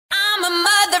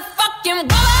motherfucking woman,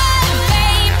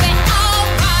 baby,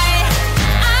 alright.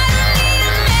 I don't need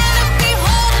a man to be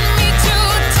holding me too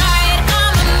tight.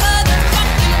 I'm a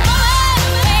motherfucking woman,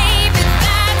 baby,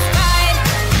 that's right.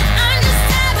 I'm just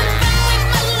having fun with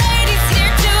my ladies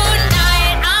here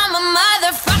tonight. I'm a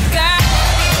motherfucker.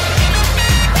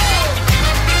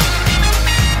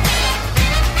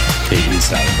 He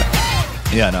started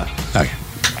that. Yeah, no. Okay.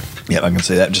 Yeah, I can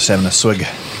see that. Just having a swig.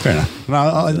 Fair enough. No,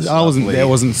 I wasn't. That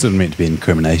wasn't sort of meant to be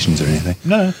incriminations or anything.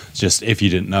 No. It's just if you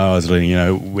didn't know, I was letting you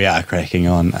know we are cracking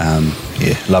on.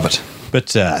 Yeah, love it.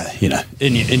 But you know,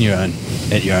 in your own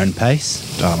at your own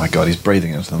pace. Oh my god, he's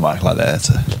breathing into the mic like that.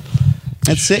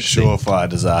 It's sexy. Surefire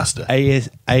disaster.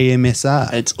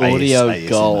 AMSR. It's audio ASMR.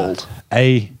 gold.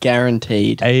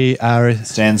 Guaranteed. AR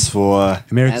Stands for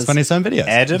America's As- Funniest Home Videos.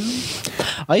 Adam,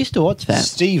 I used to watch that.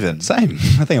 Stephen, Same.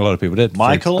 I think a lot of people did.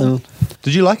 Michael,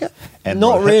 Did you like it? and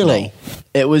Not Rohit. really.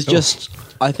 It was just.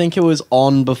 I think it was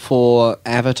on before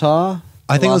Avatar.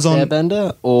 I think it was Last on.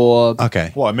 Airbender, or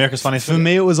Okay. What, America's Funniest For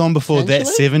me, it was on before that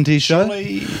Potentially? 70s show.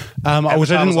 Surely Which I Avatar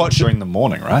didn't was on watch. during the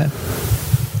morning, right?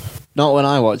 not when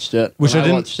I watched it. Which when I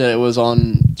didn't- watched it. It was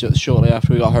on just shortly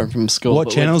after we got home from school. What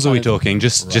but channels are we kind of- talking?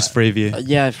 Just Freeview.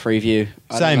 Yeah, Freeview.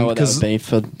 I Same, don't know what that 'cause would be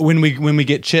for. When we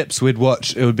get chips, we'd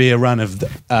watch. It would be a run of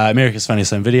America's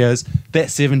Funniest Home Videos. That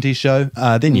 70s show.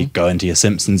 Then you go into your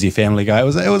Simpsons, your Family Guy. It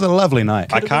was a lovely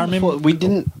night. I can't remember. We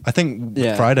didn't. I think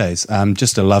Yeah. Fridays.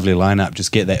 Just a lovely lineup.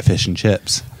 Just get that fish and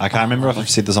chips. I can't remember if I've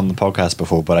said this on the podcast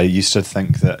before, but I used to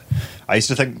think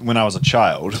when I was a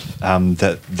child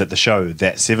that the show,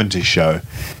 that 70s show,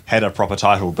 had a proper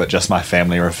title, but just my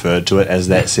family referred to it as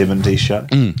that 70s show.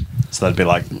 So they'd be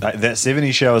like, that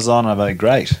 70s show is on. And I'd be like,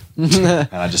 great. And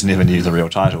I just never knew the real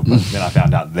title. But then I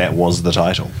found out that was the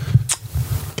title.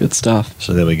 Good stuff.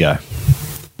 So there we go.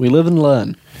 We live and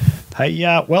learn. Hey,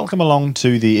 welcome along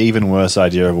to the Even Worse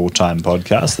Idea of All Time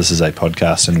podcast. This is a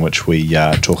podcast in which we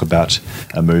talk about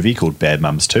a movie called Bad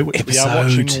Mums 2, which we are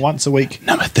Episode watching once a week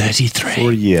Number for a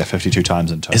 33. year, 52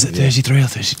 times in total. Is it 33 or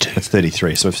 32? It's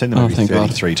 33. So we've seen the Oh, movie thank God.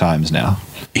 33 times now.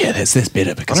 Yeah, that's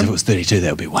better because if it was 32,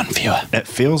 that would be one fewer. It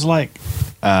feels like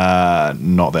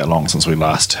not that long since we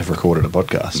last have recorded a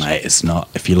podcast. Mate, it's not.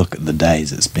 If you look at the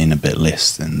days, it's been a bit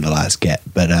less than the last gap,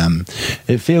 but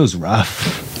it feels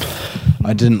rough.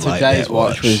 I didn't like Today's that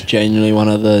watch was genuinely one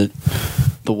of the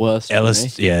worst. for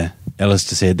me. Ellis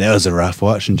said that was a rough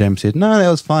watch, and James said no, that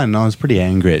was fine. And I was pretty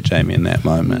angry at Jamie in that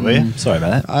moment. Were you? Sorry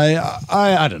about that.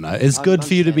 I don't know. It's good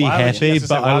for you to be happy,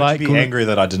 but I like. to be angry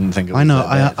that I didn't think it was I know,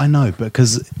 that bad. I know,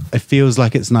 because it feels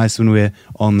like it's nice when we're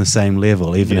on the same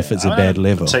level, even if it's a I bad don't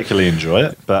level. particularly enjoy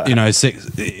it, but You know,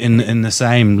 in the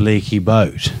same leaky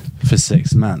boat for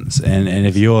 6 months, and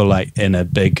if you're like in a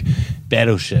big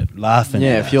battleship laughing,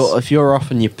 Yeah, at if you're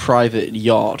off in your private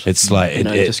yacht, it's like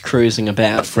just cruising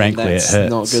about. frankly, it that's hurts.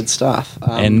 not good stuff.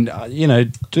 and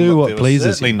do what there was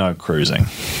pleases certainly you. no cruising.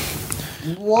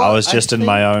 what I was just in think-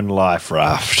 my own life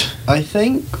raft. I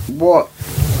think what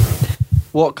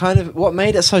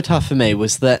made it so tough for me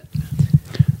was that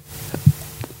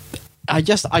I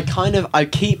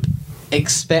keep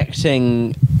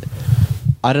expecting,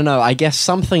 I don't know, I guess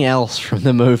something else from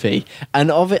the movie, and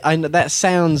I know that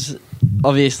sounds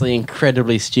obviously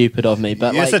incredibly stupid of me,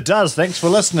 but Yes, like, it does. Thanks for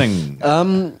listening.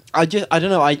 I don't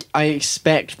know. I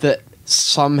expect that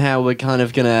somehow we're kind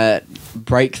of gonna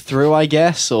break through, I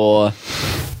guess, or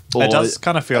It does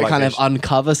kind of feel like kind they of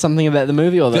uncover something about the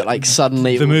movie, or that like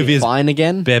suddenly the it will movie be is fine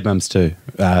again. Bad Mums 2.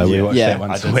 We watched Yeah. that I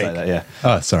once did a week. say that, yeah.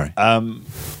 Oh, sorry.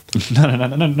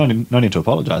 No need to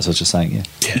apologise. I was just saying,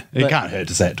 It can't hurt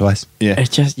to say it twice. yeah. It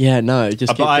just it just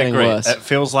But keeps I getting agree. worse. It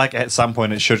feels like at some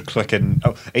point it should click in.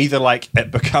 Either like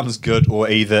it becomes good, or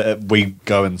either we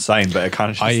go insane. But it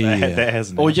kind of that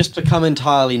hasn't. Or just become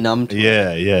entirely numb to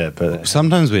it. yeah. But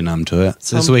Sometimes we're numb to it.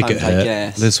 This week it Sometimes, I hurt.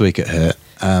 guess. This week it hurt.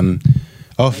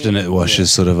 Often it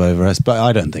washes sort of over us, but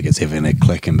I don't think it's ever going to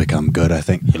click and become good. I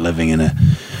think you're living in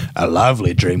a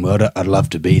lovely dream world. I'd love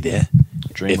to be there.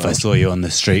 If I saw you on the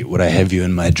street, would I have you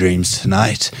in my dreams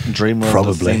tonight? Dreamworld,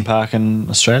 Probably. theme park in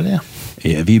Australia.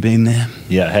 Yeah, have you been there?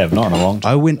 Yeah, I have. Not in a long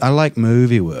time. I like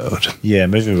Movie World Yeah,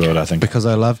 Movie World. I think because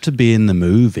I love to be in the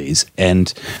movies.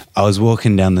 And I was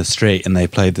walking down the street and they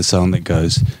played the song that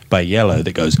goes by Yellow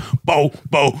that goes bo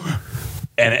bo,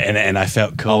 and I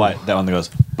felt cool. Oh wait, that one that goes.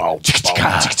 Bow, bow,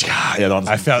 yeah, that one's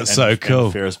I felt so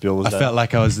cool. Ferris Bueller's I Day. felt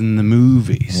like I was in the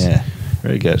movies. Yeah,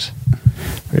 very good,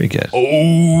 very good.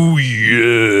 Oh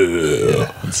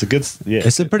yeah. It's a good. Yeah,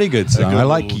 It's a pretty good song. good I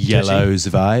like little Yellow's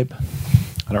vibe.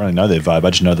 I don't really know their vibe. I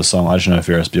just know the song. I just know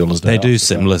Ferris Bueller's Day They Off. do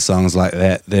similar songs like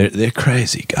that. They're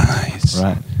crazy guys.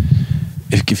 Right.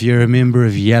 If you're a member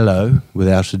of Yellow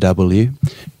without a W,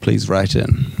 please write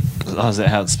in. Oh, is that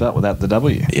how it's spelled without the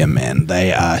W? Yeah, man,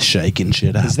 they are shaking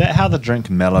shit up. Is that how the drink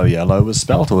Mellow Yellow was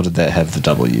spelt, or did that have the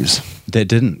W's? That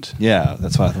didn't. Yeah,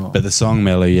 that's what I thought. But the song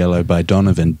Mellow Yellow by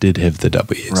Donovan did have the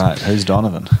W's. Right, who's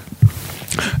Donovan?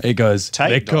 It goes, Take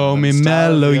they call Donovan, me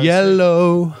star of Mellow the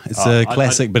Yellow. It's Oh, a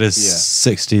classic, but it's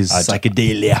yeah. 60s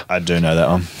psychedelia. I do know that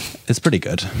one. It's pretty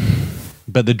good.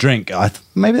 But the drink,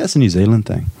 maybe that's a New Zealand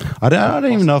thing. I don't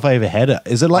even know if I ever had it.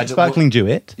 Is it like sparkling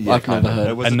duet? I've never heard.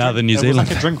 It was Another a drink, New It was Zealand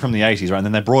like a drink from the 80s, right? And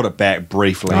then they brought it back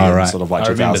briefly Oh, in right. sort of like I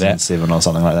remember that. 2007 or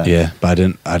something like that. Yeah, but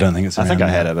I don't think it's I think around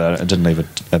I had now. it, but it didn't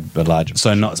leave a large...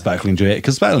 So not sparkling duet,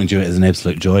 because sparkling duet is an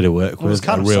absolute joy to work Well, it's with.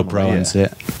 kind A of real similar, pro yeah. on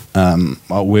set.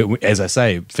 As I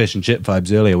say, fish and chip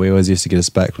vibes earlier. We always used to get a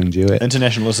sparkling duet.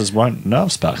 International listeners won't know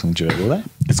of sparkling duet, will they?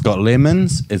 It's got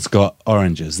lemons. It's got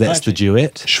oranges. That's the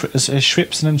duet. Is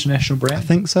Schweppes an international brand? I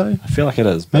think so. I feel like it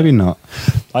is. Maybe not.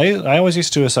 I always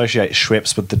used to associate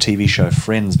Schweppes with the TV show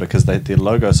Friends because their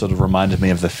logo sort of reminded me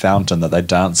of the fountain that they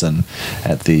dance in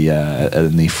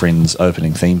the Friends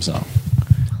opening theme song.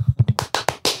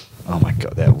 Oh my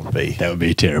god, that would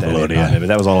be terrible that'd be audio. nightmare, but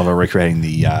that was Oliver recreating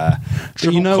the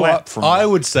triple You know clap what? from I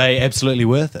would say absolutely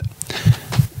worth it.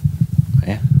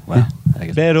 yeah. Well, I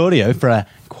guess. Bad audio for a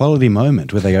quality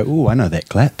moment where they go, "Ooh, I know that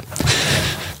clap."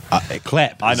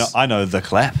 Clap. I know the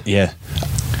clap. Yeah.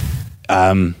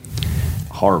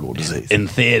 Horrible disease. In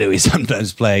theatre, we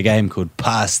sometimes play a game called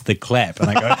Pass the Clap, and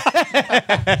I go,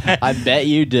 I bet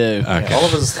you do. okay.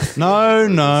 Oliver's No.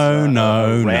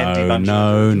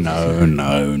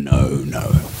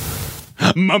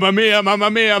 Mamma mia,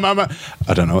 mamma mia, mamma.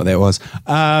 I don't know what that was.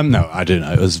 No, I do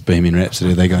know. It was Bohemian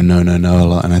Rhapsody. They go, no, a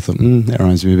lot. And I thought, that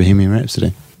reminds me of Bohemian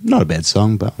Rhapsody. Not a bad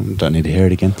song, but I don't need to hear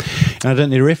it again. And I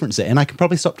don't need to reference it. And I can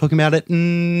probably stop talking about it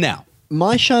now.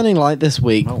 My shining light this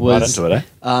week right was into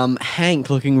it, Hank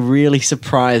looking really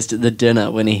surprised at the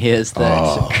dinner when he hears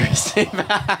that Christine.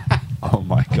 Oh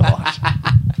my god.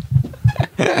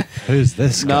 Who's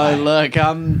this guy? No, look,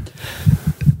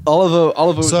 Oliver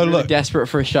was So really look- desperate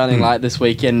for a shining light this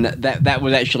week, and that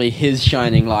was actually his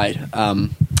shining light.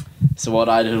 So what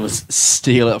I did was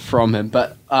steal it from him,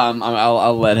 but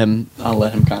I'll let him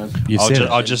kind of. You've said it.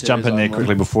 I'll just jump in there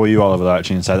quickly before you, Oliver, though,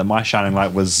 actually, and say that my shining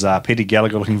light was Peter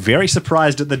Gallagher looking very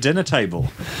surprised at the dinner table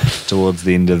towards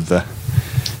the end of the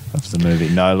movie.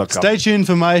 No, look, Stay tuned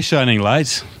for my shining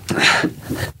light.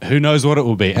 Who knows what it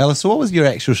will be? Alice, what was your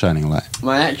actual shining light?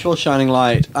 My actual shining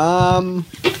light,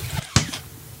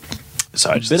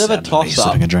 sorry, just bit the of a sound me toss-up.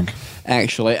 sipping a drink.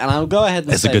 actually, and I'll go ahead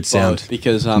and That's a say good both sound.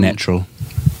 because Natural.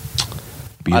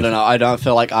 I don't know. I don't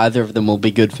feel like either of them will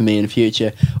be good for me in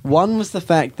future. One was the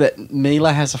fact that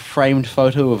Mila has a framed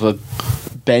photo of a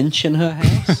bench in her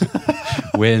house.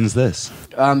 When's this?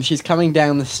 She's coming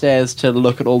down the stairs to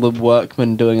look at all the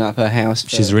workmen doing up her house. for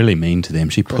She's really mean to them.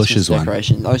 She Christmas pushes one.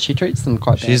 decoration. Oh, she treats them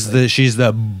quite badly. She's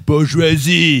the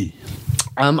bourgeoisie.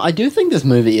 I do think this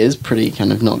movie is pretty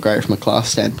kind of not great from a class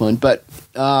standpoint, but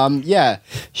yeah,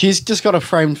 she's just got a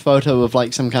framed photo of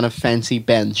like some kind of fancy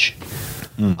bench.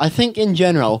 I think in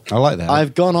general, I like that.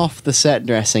 I've gone off the set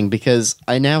dressing because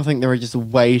I now think there are just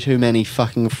way too many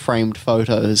fucking framed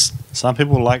photos, Some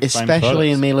people like especially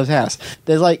in Mila's house.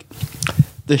 There's like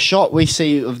the shot we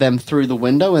see of them through the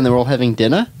window when they're all having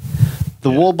dinner. The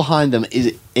wall behind them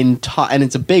is entire, and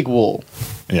it's a big wall.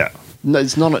 Yeah. No,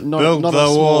 it's not a Build not the a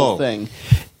small wall. thing.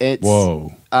 It's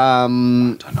Whoa.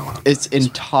 Don't know what I'm it's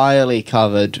entirely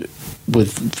covered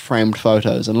with framed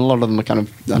photos, and a lot of them are kind of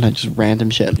I don't know, just random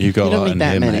shit. You got a don't lot need in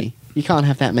that here, many. mate. You can't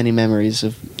have that many memories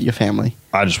of your family.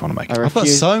 I just want to make it. I I've got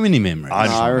refuse. so many memories. I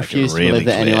just I wanna make it refuse to really believe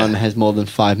that clear. anyone has more than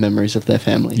 5 memories of their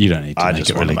family. You don't need to I make just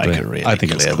it want really to make clear. it really I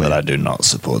think it's clear clear. that I do not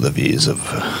support the views of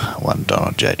one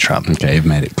Donald J. Trump. Okay, you've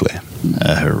made it clear.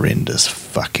 A horrendous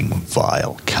fucking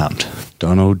vile cunt.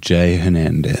 Donald J.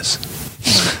 Hernandez.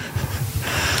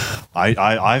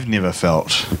 I've never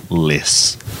felt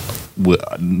less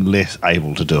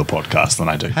able to do a podcast than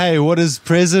I do. Hey, what does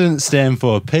president stand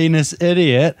for? Penis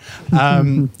idiot.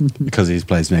 Because he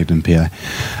plays Magnum PI.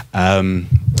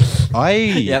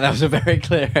 Yeah, that was a very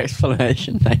clear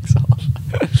explanation. Thanks,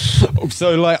 Oliver.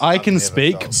 So like I can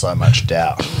speak. So much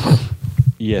doubt.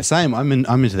 Yeah, same. I'm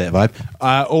into that vibe.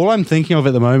 All I'm thinking of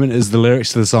at the moment is the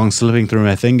lyrics to the song "Slipping Through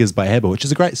My Fingers" by ABBA, which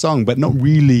is a great song, but not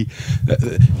really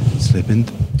slipping.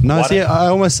 No, Why see, don't- I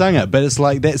almost sang it, but it's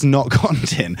like that's not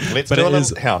content. Let's but do a it is.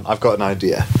 little. Hang on, I've got an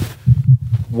idea.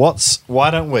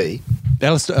 Why don't we?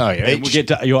 Oh yeah, Each- we'll get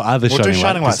to your other We'll do shining,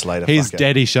 shining light, lights later, He's fuck it.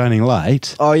 Daddy Shining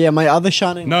Light. Oh yeah, my other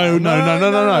shining. No.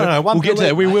 no, one We'll get to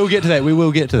that. We will get to that. We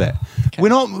will get to that. We're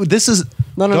not. This is.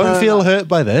 No, Don't feel no. hurt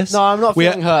by this. No, I'm not We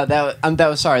are- feeling hurt. That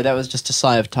was sorry. That was just a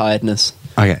sigh of tiredness.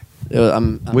 Okay.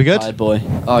 I'm We good? a tired boy.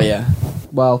 Oh yeah.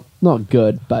 Well, Not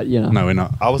good, but you know. No, we're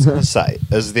not. I was going to say,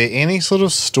 is there any sort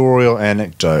of story or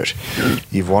anecdote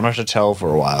you've wanted to tell for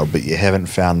a while, but you haven't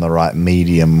found the right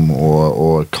medium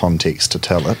or context to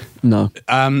tell it? No.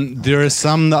 There are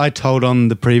some that I told on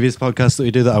the previous podcast that we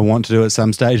do that I want to do at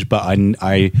some stage, but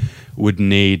I would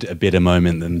need a better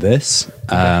moment than this.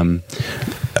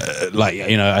 Like,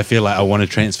 you know, I feel like I want to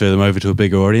transfer them over to a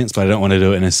bigger audience, but I don't want to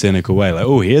do it in a cynical way. Like,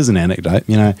 oh, here's an anecdote,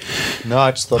 you know. No,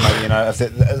 I just thought maybe, you know,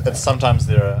 sometimes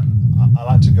there are. I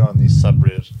like to go on these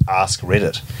subreddit Ask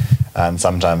Reddit, and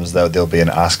sometimes there'll be an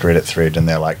Ask Reddit thread, and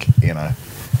they're like, you know,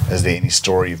 is there any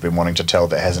story you've been wanting to tell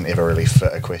that hasn't ever really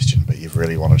fit a question, but you've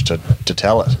really wanted to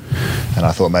tell it? And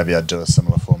I thought maybe I'd do a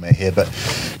similar format here, but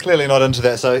clearly not into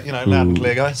that. So, you know, loud and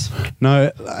clear, guys.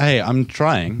 No, hey, I'm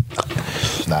trying.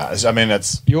 Nah, I mean,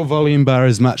 it's... Your volume bar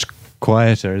is much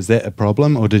quieter. Is that a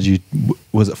problem, or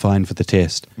was it fine for the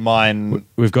test? Mine...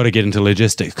 We've got to get into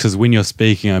logistics, because when you're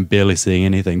speaking, I'm barely seeing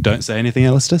anything. Don't say anything,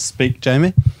 Alistair. Speak,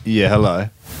 Jamie. Yeah, hello.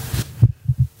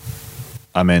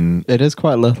 I mean... It is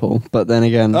quite little, but then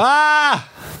again... Ah!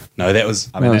 No, that was...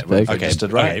 I mean, That that was big. was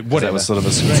registered right. Okay, whatever. That was sort of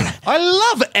a screen. I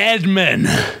love admin.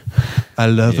 I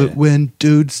love Yeah. it when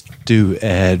dudes do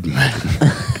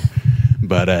admin.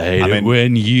 But I hate it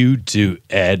when you do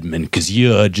admin, because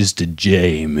you're just a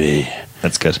Jamie.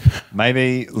 That's good.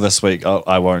 Maybe this week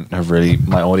I won't have really...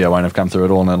 My audio won't have come through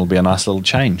at all, and it'll be a nice little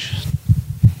change.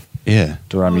 Yeah.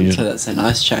 Do I So mean... that's a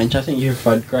nice change. I think you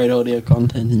provide great audio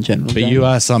content in general. But you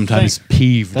are sometimes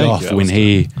peeved thank off you, when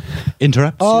he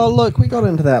interrupts Oh, you. look, we got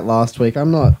into that last week.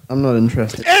 I'm not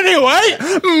interested. Anyway,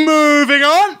 moving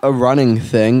on. A running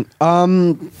thing.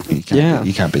 Yeah.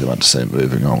 You can't be the one to say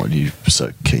moving on when you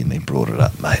so keenly brought it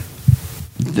up, mate.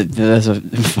 There's a I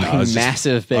was fucking just-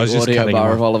 massive I big was just audio cutting bar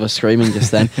him of off. Oliver screaming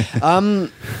just then.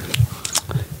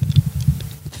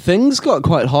 Things got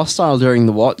quite hostile during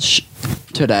the watch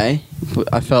today.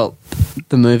 I felt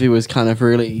the movie was kind of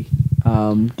really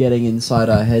getting inside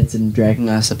our heads and dragging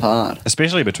us apart.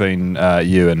 Especially between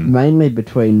you and... Mainly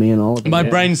between me and Oliver. My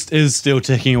brain is still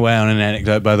ticking away on an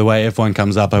anecdote, by the way. If one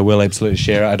comes up, I will absolutely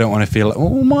share it. I don't want to feel like,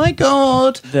 oh my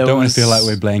God. There Don't want was- to feel like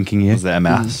we're blanking you. Was that a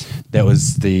mouse? That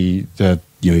was the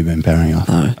you've been powering off.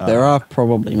 No, there are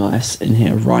probably mice in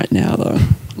here right now, though,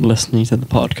 listening to the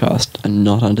podcast and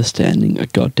not understanding a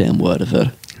goddamn word of it.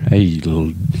 Hey, you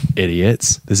little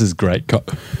idiots. This is great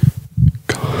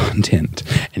content.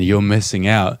 And you're missing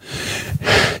out.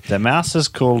 The mouse is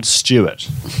called Stuart.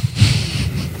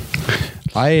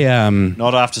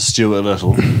 Not after Stuart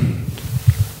Little.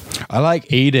 I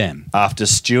like Edam. After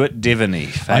Stuart Devaney,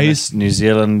 famous New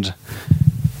Zealand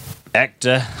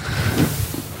actor.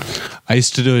 I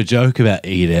used to do a joke about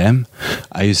Edam.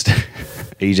 I used to...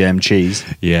 Edam cheese.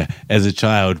 Yeah, as a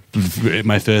child,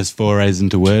 my first forays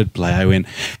into wordplay, I went,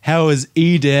 how is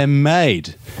Edam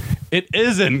made? It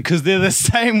isn't, because they're the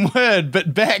same word,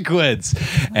 but backwards.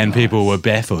 And people were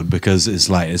baffled because it's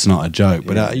not a joke.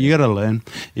 But you got to learn.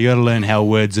 You got to learn how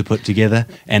words are put together.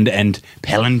 And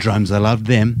palindromes, I love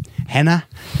them. Hannah,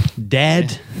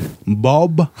 Dad,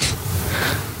 Bob.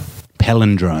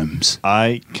 Palindromes.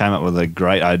 I came up with a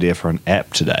great idea for an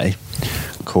app today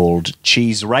called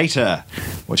Cheese Rater,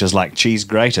 which is like cheese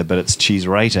grater, but it's cheese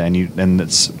rater, and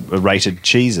it's rated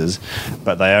cheeses,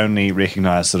 but they only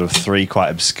recognise sort of 3 quite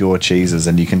obscure cheeses,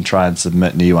 and you can try and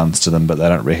submit new ones to them, but they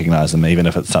don't recognise them, even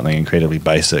if it's something incredibly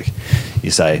basic. You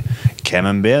say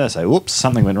camembert, they say, whoops,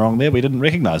 something went wrong there, we didn't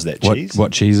recognise that cheese.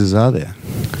 What cheeses are there?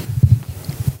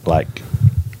 Like,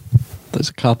 There's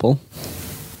a couple.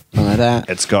 Like that.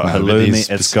 it's got No, but halloumi, these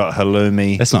it's got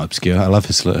halloumi. That's not obscure. I love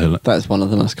his. That's one of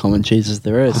the most common cheeses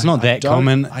there is. It's not that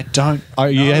common. I don't. Oh,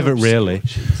 you have it rarely.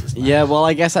 Yeah, well,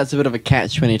 I guess that's a bit of a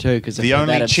catch-22 because The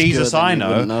only Jesus I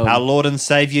know, our Lord and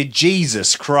Saviour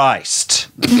Jesus Christ.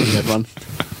 good one.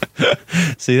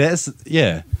 See,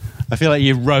 yeah. I feel like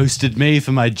you roasted me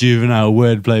for my juvenile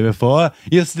wordplay before.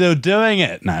 You're still doing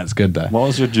it. No, it's good though. What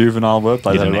was your juvenile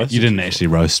wordplay? You didn't actually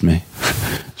roast me.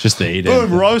 Just the eat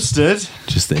Boom, roasted.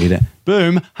 Just the eat it.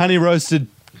 Boom, honey roasted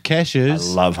I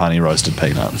cashews. love honey roasted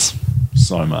peanuts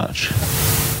so much.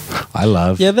 I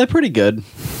love. Yeah, they're pretty good.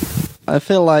 I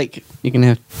feel like you can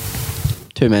have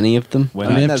too many of them. When I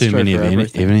mean, have that's too true many for of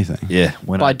everything. anything. Yeah,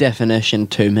 when By definition,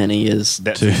 too many is...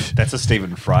 that's a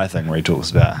Stephen Fry thing where he talks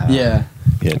about how Yeah.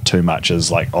 too much is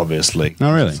like obviously.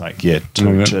 Oh, really? It's like Okay.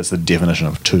 that's the definition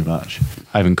of too much.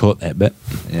 I haven't caught that bit.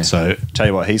 Yeah. So, tell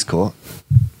you what, he's caught.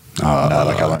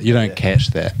 you don't catch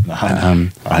that. No,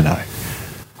 I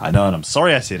know, and I'm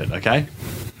sorry I said it. Okay.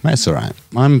 That's all right.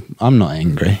 I'm not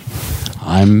angry.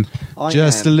 I'm I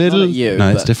just am. a little. Not at you, no,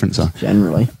 it's but different. So,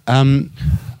 Generally.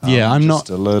 Yeah, I'm just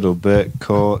not. a little bit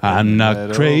caught. I'm in the not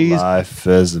middle. crazy. Life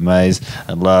is a maze,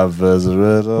 and love is a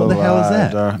riddle. What the hell is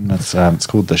that? It's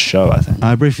called The Show, I think.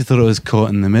 I briefly thought it was Caught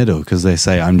in the Middle because they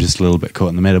say I'm just a little bit caught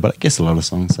in the middle, but I guess a lot of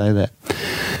songs say that.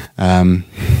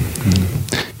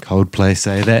 Coldplay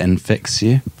say that and Fix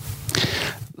You.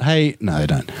 Hey, no, they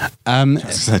don't.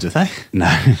 So do they? No,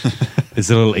 it's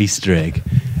a little Easter egg.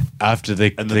 After the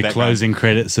background. closing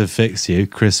credits of Fix You,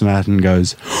 Chris Martin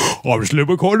goes, I'm just a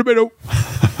little bit caught in the middle.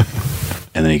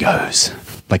 And then he goes,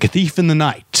 like a thief in the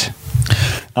night.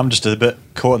 I'm just a bit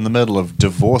caught in the middle of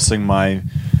divorcing my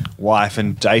wife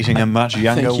and dating a much I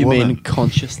younger think you woman. mean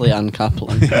consciously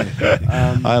uncoupling.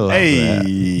 I love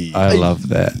Hey. that. I love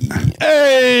that.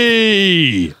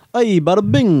 Hey! Hey, bada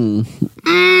bing.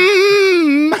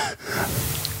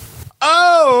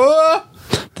 Oh!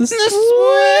 The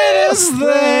Sweetest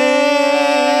thing!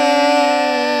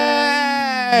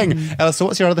 Alice, so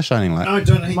what's your other shining light? I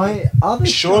don't know. My other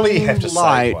Surely you have to say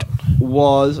light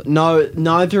was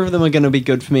neither of them are going to be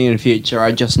good for me in the future.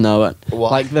 I just know it. Why?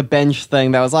 Like the bench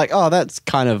thing, that was like, oh, that's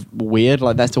kind of weird.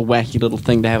 Like that's a wacky little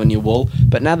thing to have on your wall.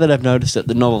 But now that I've noticed it,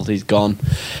 the novelty's gone.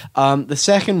 The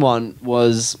second one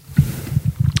was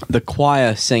the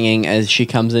choir singing as she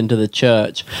comes into the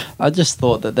church. I just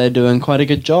thought that they're doing quite a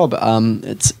good job.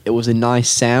 It was a nice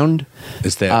sound.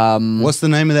 Is that what's the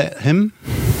name of that hymn?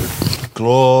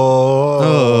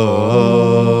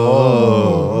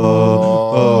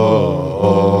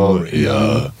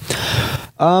 Gloria.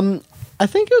 I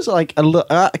think it was like a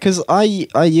little because I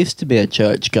used to be a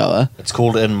churchgoer. It's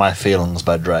called In My Feelings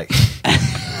by Drake.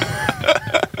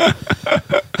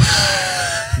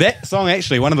 That song,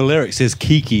 actually, one of the lyrics says,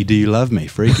 Kiki, do you love me?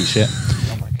 Freaky shit.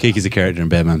 Kiki's a character in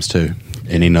Bad Moms 2.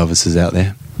 Any novices out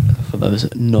there? For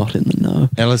those not in the know.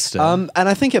 Alistair. And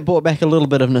I think it brought back a little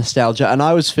bit of nostalgia, and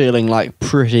I was feeling like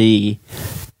pretty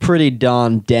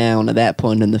darn down at that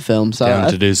point in the film. So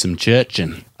down to do some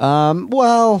churching.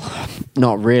 well,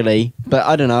 not really, but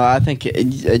I don't know. I think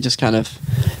it just kind of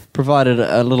provided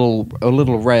a little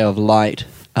ray of light.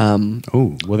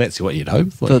 Oh, well, that's what you'd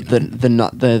hope for.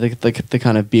 The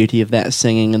kind of beauty of that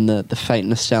singing and the faint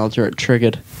nostalgia it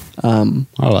triggered. I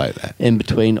like that. In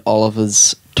between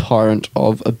Oliver's torrent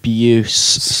of abuse.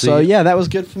 So yeah, that was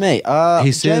good for me.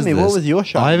 He says Jamie, this. what was your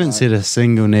shot? I haven't said a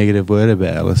single negative word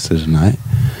about Alistair tonight.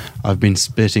 I've been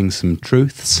spitting some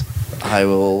truths. I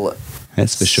will.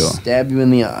 That's for sure. Stab you in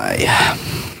the eye.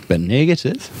 But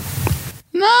negative?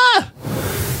 No!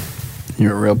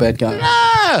 You're a real bad guy.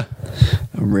 No!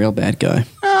 A real bad guy.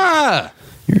 No!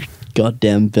 You're a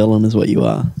goddamn villain, is what you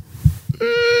are.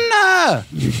 No!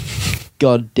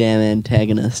 Goddamn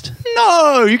antagonist.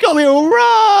 No! You got me all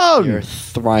wrong! You're a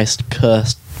thrice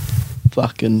cursed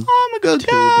fucking I'm a good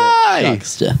two-bit guy!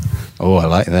 huckster. Oh, I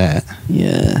like that.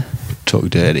 Yeah, Talk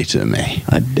dirty to me.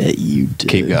 I bet you do.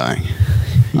 Keep going.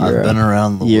 You're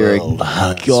around the You're world.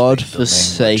 a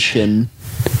godforsaken,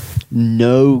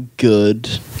 no good.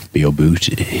 Be your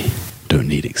booty. Don't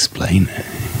need explaining.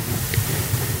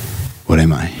 What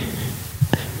am I?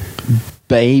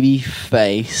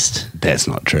 Baby-faced, That's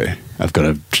not true. I've got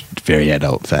a very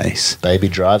adult face. Baby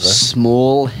Driver.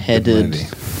 small-headed, Good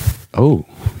Oh,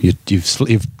 you've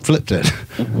flipped it.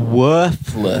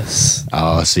 worthless,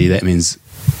 Oh, see, that means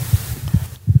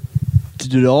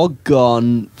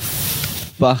doggone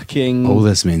fucking all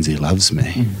this means he loves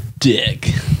me. dick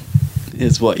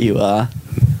is what you are.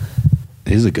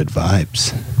 These are good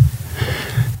vibes.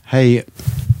 Hey,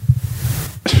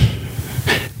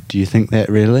 do you think that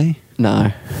really?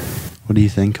 No. What do you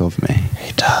think of me?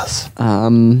 He does.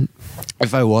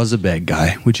 If I was a bad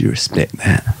guy, would you respect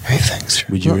that? He thinks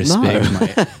Would you No.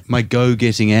 respect my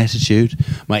go-getting attitude,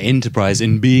 my enterprise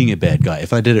in being a bad guy,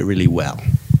 if I did it really well?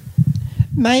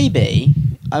 Maybe.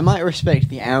 I might respect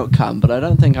the outcome, but I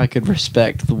don't think I could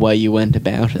respect the way you went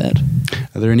about it.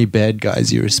 Are there any bad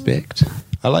guys you respect?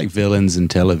 I like villains in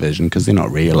television because they're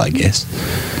not real, I guess.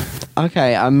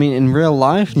 Okay, I mean, in real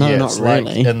life, no, not it's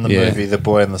really. like in the Yeah. movie The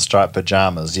Boy in the Striped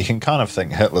Pajamas, you can kind of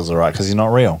think Hitler's alright because he's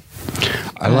not real.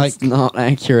 I like That's not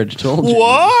accurate at all. Jamie.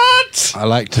 What? I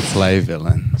like to play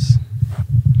villains.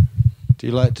 Do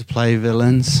you like to play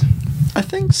villains? I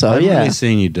think so. I've Yeah, really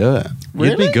seen you do it. You'd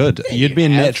Really? be good. Yeah, You'd you be a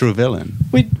have. natural villain.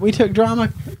 we took drama.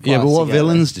 Yeah, but class what together.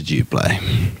 villains did you play?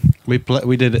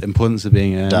 We did Importance of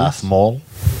Being Earnest. Darth Maul.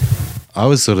 I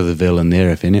was sort of the villain there,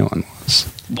 if anyone was.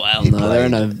 Well, He no, there are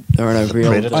no real.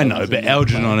 Predator. I know, but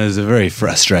Algernon is a very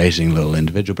frustrating little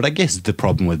individual. But I guess the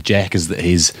problem with Jack is that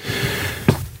he's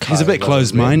a bit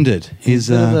closed-minded. He's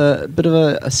a bit of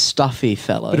a stuffy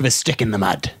fellow. bit of a stick in the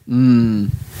mud.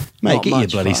 Mm. Mate, Not get your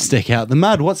much bloody fun. stick out the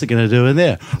mud. What's it going to do in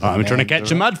there? I'm trying to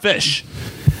catch a mudfish.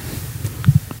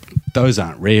 Those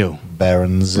aren't real.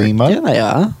 Baron Zemo. Yeah, they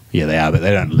are. Yeah, they are, but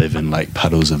they don't live in like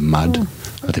puddles of mud.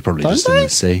 But they're probably Don't just they? in the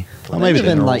sea. They live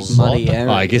in like muddy areas.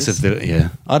 Oh, I guess if they're, yeah.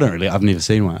 I don't really, I've never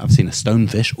seen one. I've seen a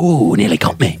stonefish. Ooh, nearly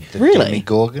caught me. Really?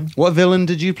 Gorgon. What villain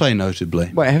did you play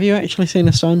notably? Wait, have you actually seen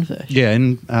a stonefish? Yeah,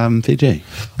 in Fiji.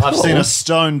 I've seen a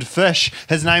stoned fish.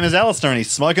 His name is Alistair and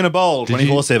he's smoking a bowl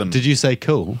 24/7. Did you say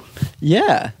cool?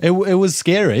 Yeah. It was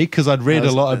scary because I'd read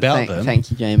a lot about them.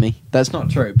 Thank you, Jamie. That's not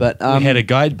true, but We had a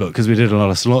guidebook because we did a lot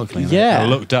of snorkeling. Yeah. I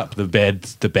looked up the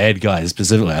bad guys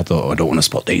specifically. I thought, I don't want to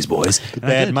spot these boys. The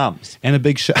bad mums. And a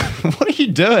big shot. What are you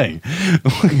doing?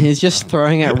 he's just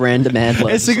throwing out random ad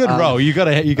libs. It's a good role. You got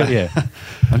yeah.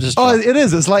 I'm just Oh, it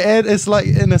is. It's like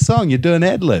in a song. You're doing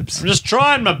ad libs. I'm just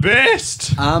trying my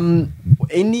best. In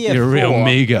year You're 4, real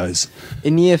Migos.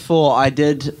 in year 4, I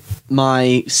did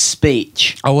my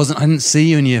speech. I didn't see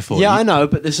you in year 4. Yeah, I know,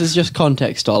 but this is just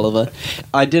context, Oliver.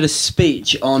 I did a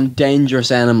speech on dangerous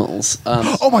animals.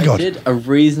 Oh my God. I did a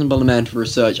reasonable amount of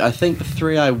research. I think the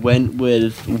 3 I went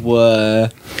with were...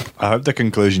 I hope the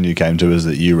conclusion you came to is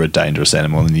that you were a dangerous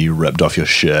animal and you ripped off your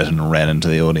shirt and ran into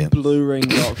the audience.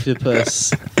 blue-ringed octopus,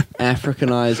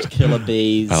 Africanized killer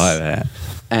bees, I like that.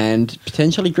 and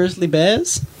potentially grizzly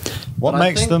bears. What But I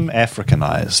makes think- them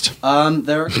Africanized?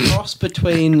 They're a cross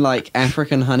between like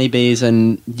African honeybees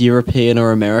and European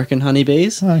or American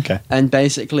honeybees. Okay. And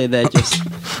basically, they're just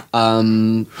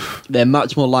they're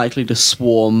much more likely to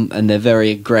swarm, and they're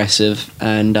very aggressive,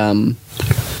 and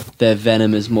their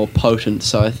venom is more potent.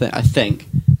 So I think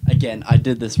again, I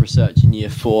did this research in year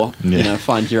 4. Yeah. You know,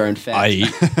 find your own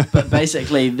facts. But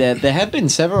basically, there have been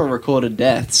several recorded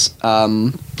deaths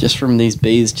just from these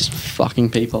bees just fucking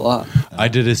people up. I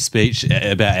did a speech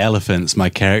about elephants. My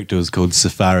character was called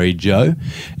Safari Joe,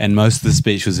 and most of the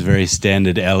speech was very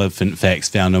standard elephant facts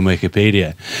found on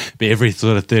Wikipedia. But every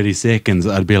sort of 30 seconds,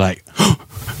 I'd be like,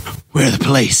 where are the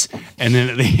police? And then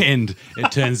at the end,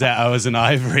 it turns out I was an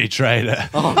ivory trader.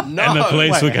 Oh no! And the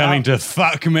police Wait, were coming to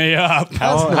fuck me up.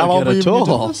 How old were you when you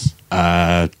did this?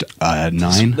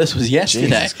 9. This was yesterday.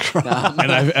 Jesus Christ.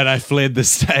 And I fled the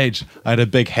stage. I had a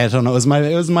big hat on. It was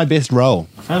my best role.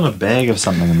 I found a bag of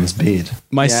something in this bed.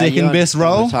 My Yeah, you second don't best wanna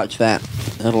role, Touch that.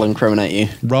 It'll incriminate you.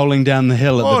 rolling down the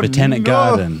hill at Oh, the Botanic no.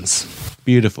 Gardens.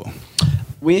 Beautiful.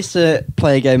 We used to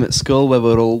play a game at school where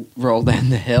we'd all roll down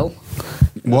the hill.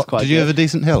 What quite did you good. have a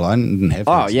decent hill? I didn't have.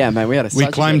 Oh those. yeah, man, we had a. We such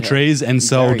a climbed good hill. trees and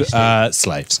sold Very steep.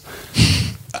 slaves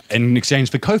in exchange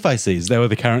for kofi seeds. They were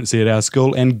the currency at our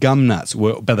school, and gum nuts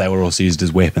but they were also used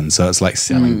as weapons. So it's like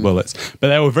selling bullets, but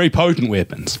they were very potent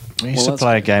weapons. We used Well, to that's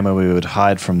play a game where we would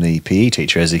hide from the PE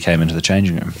teacher as he came into the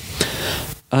changing room.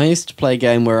 I used to play a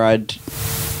game where I'd,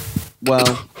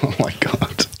 well, Oh my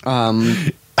god!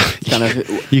 kind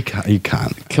of You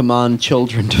can't. command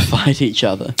children to fight each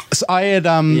other. So I had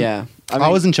Yeah. I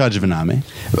was in charge of an army.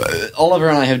 Oliver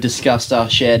and I have discussed our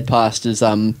shared past as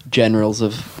generals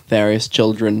of various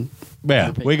children.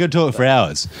 Yeah, we could talk for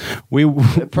hours. We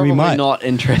Probably might not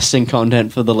interesting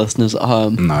content for the listeners at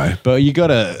home, No, but you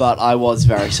gotta. but I was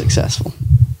very successful.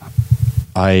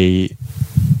 I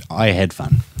had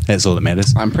fun. That's all that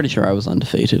matters. I'm pretty sure I was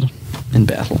undefeated in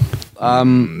battle.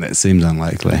 That seems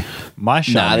unlikely. My Nah,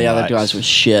 shining the other lights- guys were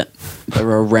shit. They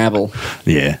were a rabble.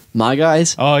 Yeah. My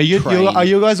guys. Oh, you trained,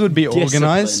 guys would be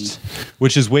organised,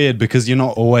 which is weird because you're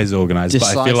not always organised.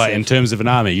 But I feel like in Decisive. terms of an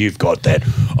army, you've got that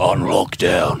on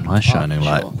lockdown. My shining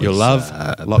light. sure. Was, Your love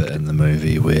a locked bit in the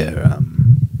movie where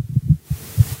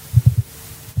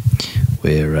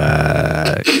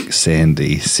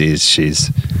Sandy says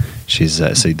she's there's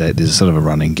a sort of a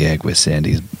running gag where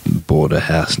Sandy's bought a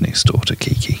house next door to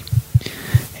Kiki.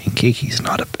 And Kiki's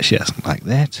she doesn't like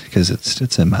that because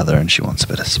it's her mother and she wants a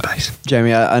bit of space.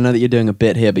 Jamie, I know that you're doing a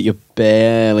bit here, but you're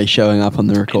barely showing up on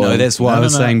the recording. No, that's what No, I no,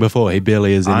 was no. saying before. He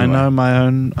barely is. Anyway.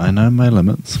 I know my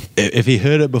limits. If he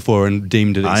heard it before and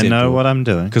deemed it I acceptable, know what I'm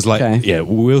doing. Because, like, Okay. yeah,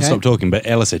 we'll Okay. stop talking. But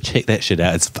Alice said, check that shit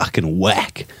out. It's fucking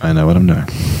whack. I know what I'm doing.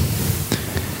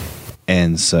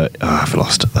 And so, I've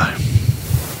lost it though.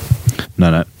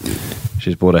 No.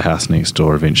 She's bought a house next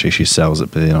door. Eventually, she sells it,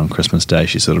 but then on Christmas Day,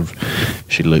 she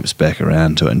loops back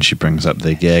around to it and she brings up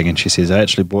the gag and she says, "I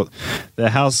actually bought the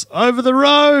house over the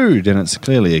road," and it's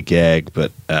clearly a gag,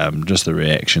 but just the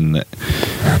reaction that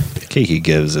Kiki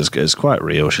gives is quite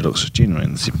real. She looks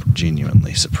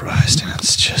genuinely surprised, and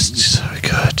it's just so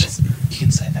good. You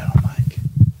can say that on mic.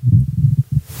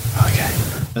 Okay.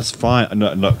 That's fine.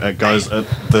 No, look, it goes. The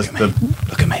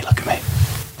Look at me.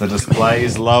 the display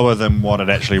is lower than what it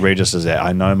actually registers at.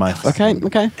 I know my. Okay.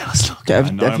 Alice, look. Okay, I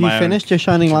know have you my own finished your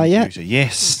shining light yet? computer.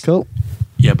 Yes. Cool.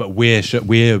 Yeah, but we're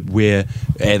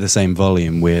at the same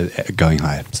volume. We're going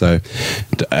higher. So,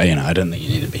 I don't think you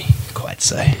need to be quite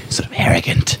get so sort of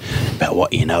arrogant about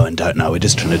what you know and don't know. We're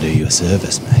just trying to do you a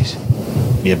service, mate.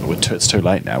 Yeah, but it's too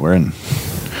late now. We're in.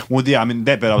 Well, yeah, I mean,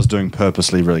 that bit I was doing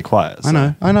purposely really quiet.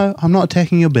 So. I know. I'm not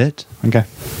attacking your bit. Okay.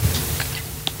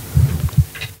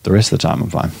 The rest of the time, I'm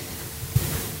fine.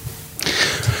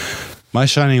 My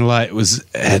shining light was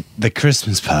at the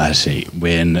Christmas party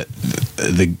when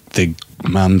the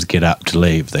mums get up to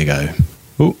leave. They go,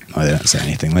 oh, no, they don't say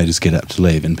anything. They just get up to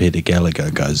leave, and Peter Gallagher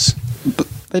goes.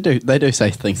 They do say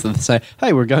things. They say,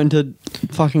 "Hey, we're going to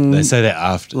fucking." They say that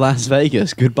after. Las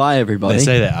Vegas. Goodbye, everybody. They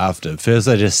say that after. First,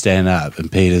 they just stand up, and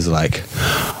Peter's like,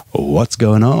 what's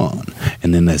going on?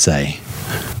 And then they say,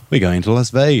 we're going to Las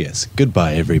Vegas.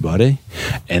 Goodbye, everybody.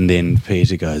 And then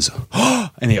Peter goes, oh,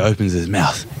 and he opens his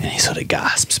mouth, and he sort of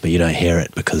gasps, but you don't hear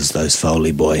it because those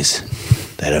Foley boys,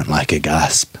 they don't like a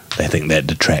gasp. They think that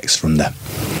detracts from the...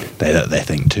 They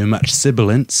think too much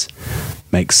sibilance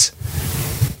makes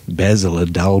Basil a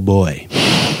dull boy.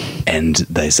 And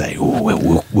they say,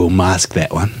 we'll mask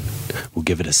that one. We'll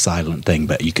give it a silent thing,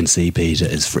 but you can see Peter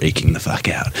is freaking the fuck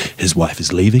out. His wife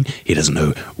is leaving. He doesn't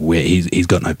know where. He's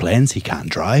got no plans. He can't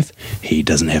drive. He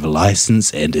doesn't have a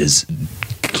license and is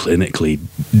clinically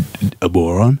a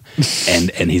moron.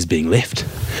 and he's being left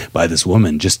by this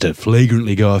woman just to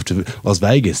flagrantly go off to Las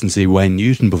Vegas and see Wayne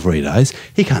Newton before he dies.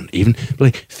 He can't even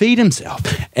feed himself,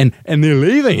 and they're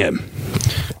leaving him.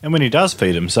 And when he does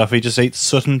feed himself, he just eats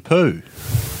soot and poo.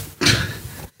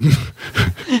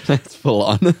 That's full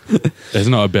on. It's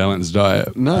not a balanced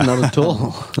diet. No, not at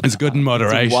all. It's good in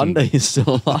moderation. One day he's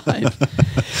still alive.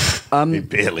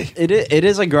 Barely. It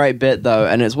is a great bit though,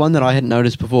 and it's one that I hadn't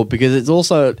noticed before because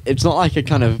it's not like a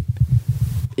kind of.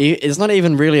 It's not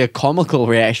even really a comical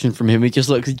reaction from him. He just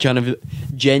looks kind of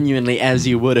genuinely as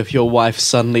you would if your wife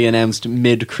suddenly announced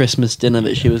mid-Christmas dinner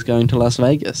that she was going to Las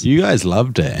Vegas. You guys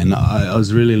loved it, and I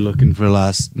was really looking for a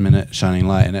last-minute shining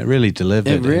light, and it really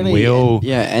delivered. It really, and we all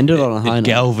ended on a high note.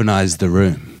 Galvanized the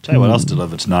room. Tell you what else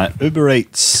delivered tonight. Uber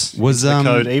Eats Was, the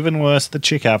code even worse. The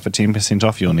checkout for 10%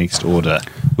 off your next order.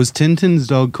 Was Tintin's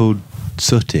dog called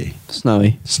Sooty?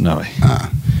 Snowy. Snowy.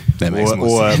 That makes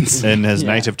more sense. In his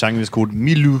native tongue, he was called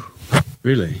Milou.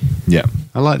 Really? Yeah.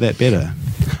 I like that better.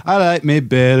 I like me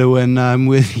better when I'm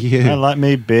with you. I like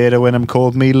me better when I'm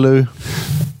called Milou.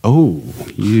 Oh,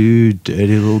 you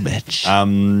dirty little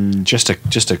bitch.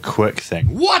 Just a quick thing.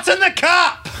 What's in the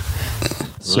cup?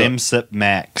 Lemsip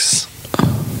Max,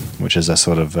 which is a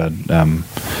sort of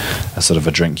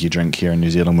a drink you drink here in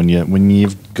New Zealand when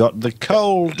you've got the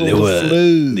cold or There the were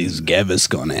flu. these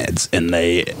Gaviscon ads, and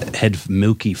they had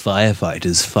milky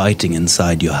firefighters fighting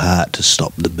inside your heart to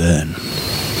stop the burn.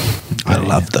 I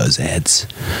love those ads.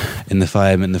 And the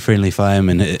friendly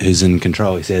fireman who's in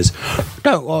control, he says,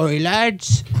 "Don't worry,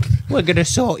 lads. We're going to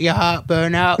sort your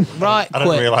heartburn out right I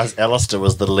quick." didn't realise Alistair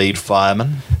was the lead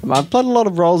fireman. I've played a lot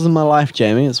of roles in my life,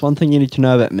 Jamie. It's one thing you need to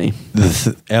know about me.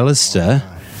 Alistair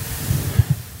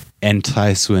and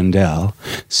Ty Swindell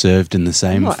served in the I'm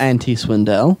same... not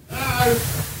anti-Swindell.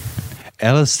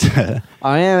 Alistair...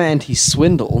 I am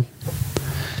anti-swindle.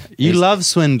 You love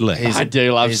swindling. I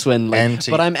do love swindling,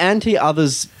 but I'm anti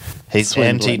others. He's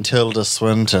swindling. anti-Tilda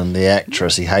Swinton, the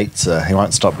actress. He hates her. He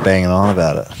won't stop banging on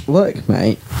about it. Look,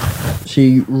 mate,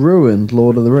 she ruined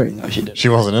Lord of the Rings. No, she did. She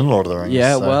wasn't in Lord of the Rings.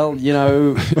 Yeah, so. well, you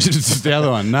know. The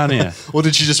other one, Narnia. Or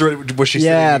did she just was she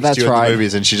Yeah, sitting next that's to you in right. the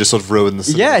movies and she just sort of ruined the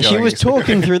cinema Yeah, she going was experience?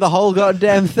 talking through the whole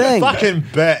goddamn thing. Fucking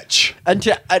bitch.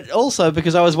 And also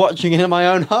because I was watching it in my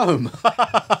own home.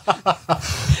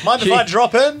 Mind if I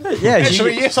drop in? Yeah,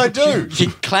 Actually, yes, I do. She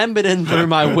clambered in through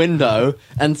my window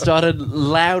and started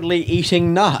loudly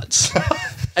eating nuts.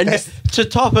 And to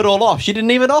top it all off, she didn't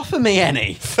even offer me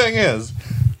any. Thing is,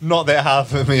 not that hard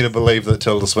for me to believe that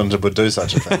Tilda Swinton would do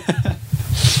such a thing.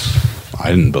 I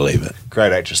didn't believe it.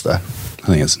 Great actress, though. I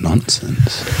think it's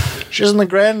nonsense. She's in the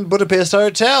Grand Budapest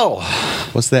Hotel.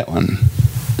 What's that one?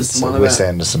 It's It's a Wes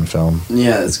Anderson film.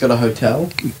 Yeah, it's got a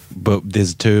hotel. But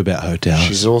there's two about hotels.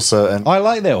 She's also in... I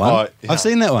like that one. Oh, yeah. I've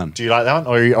seen that one. Do you like that one?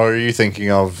 Or are you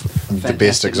thinking of the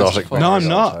best Fantastic exotic? Mr. Fox. No, I'm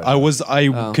not.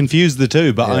 I confused the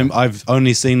two, but Yeah. I've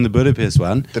only seen the Budapest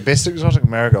one. The best exotic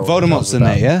marigold. Voldemort's in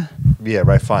there, yeah. Yeah,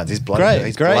 Ray Fiennes. He's bloody Great, good.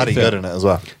 He's great bloody film. good in it as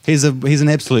well. He's an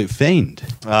absolute fiend.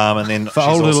 And then For she's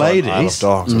older also in ladies. Isle of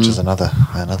Dogs, which is another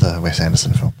Wes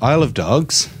Anderson film. Isle of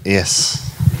Dogs. Yes.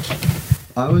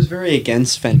 I was very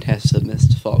against Fantastic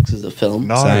Mr. Fox as a film.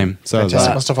 No. Same. So was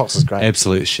Fantastic I. Mr. Fox is great.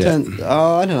 Absolute shit. I don't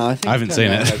know. I think I haven't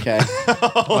seen it. Okay.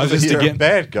 I was just You're a again,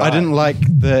 bad guy. I didn't like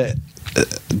the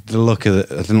look of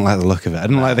it. I didn't like the look of it. I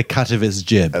didn't like the cut of its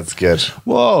jib. That's good.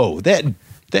 Whoa,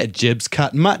 that jib's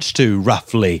cut much too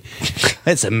roughly.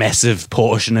 That's a massive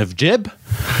portion of jib.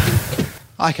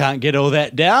 I can't get all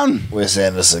that down. Wes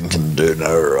Anderson can do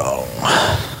no wrong.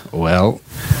 Well,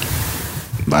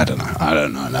 I don't know. I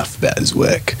don't know enough about his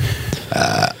work.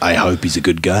 I hope he's a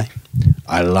good guy.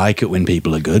 I like it when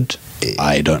people are good.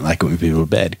 I don't like it when people are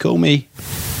bad. Call me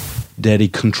Daddy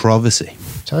Controversy.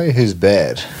 Tell you who's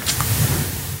bad.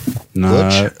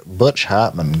 No. Butch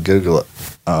Hartman. Google it.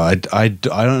 I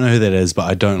don't know who that is, but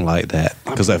I don't like that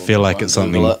because I feel like it's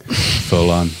something Google it. full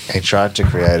on. He tried to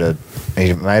create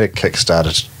he made a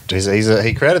Kickstarter.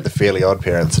 He created the Fairly Odd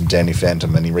Parents and Danny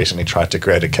Phantom, and he recently tried to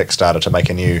create a Kickstarter to make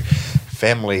a new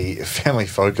family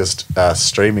focused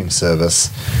streaming service.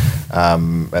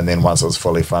 And then once it was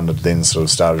fully funded, then sort of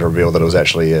started to reveal that it was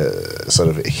actually sort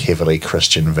of heavily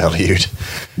Christian valued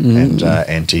and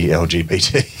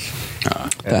anti-LGBT.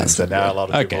 And so now a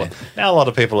lot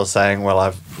of people are saying, "Well,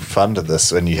 I've funded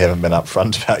this, and you haven't been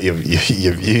upfront about your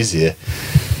views here."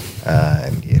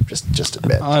 And yeah, just a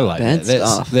bit. I like Bad that.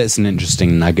 stuff. That's an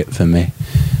interesting nugget for me.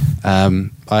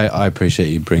 I appreciate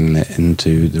you bringing that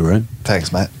into the room.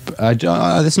 Thanks, mate.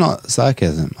 That's not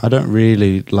sarcasm. I don't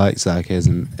really like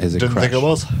sarcasm as a Didn't crush. think it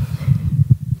was.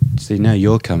 See, now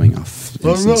you're coming off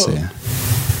insincere.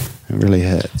 It really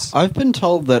hurts. I've been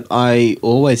told that I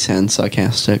always sound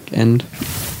sarcastic, and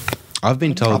I've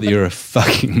been told that you're a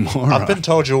fucking moron. I've been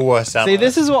told you always sound. see,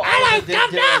 this is what I did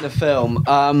do in the film.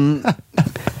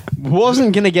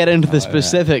 Wasn't going to get into the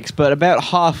specifics, but about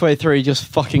halfway through, he just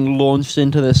fucking launched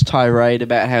into this tirade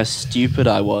about how stupid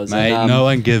I was. Mate, and, no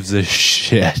one gives a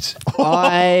shit.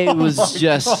 I was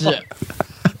just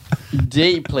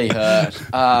deeply hurt.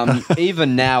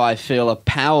 Even now, I feel a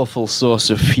powerful source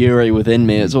of fury within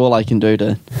me. It's all I can do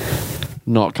to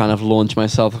not kind of launch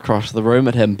myself across the room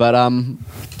at him. But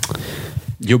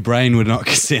Your brain would not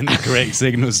send the correct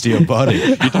signals to your body.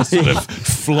 You just sort of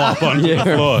flop onto you're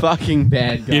the floor. a fucking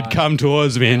bad guy. You'd come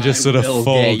towards me and just I sort of will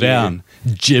fall get you. down,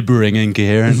 gibbering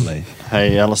incoherently.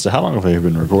 Hey, Alistair, how long have you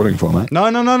been recording for, mate? No.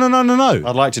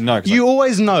 I'd like to know. 'Cause You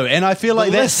always know, and I feel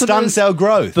like The that listeners- stunts our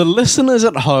growth. The listeners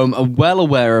at home are well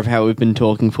aware of how we've been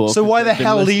talking for. So why the They've been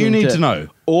hell do you listening need to know?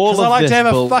 All of I like this to have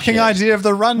a bullshit. fucking idea of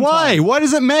the run. Why? Why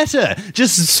does it matter?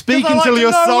 Just speak 'Cause I like until to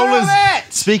your know soul where is I'm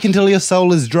at. speak until your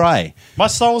soul is dry. My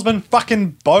soul's been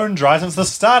fucking bone dry since the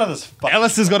start of this.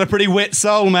 Alistair's got a pretty wet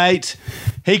soul, mate.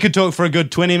 He could talk for a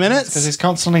good 20 Because minutes. he's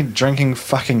constantly drinking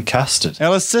fucking custard.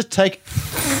 Alistair, take.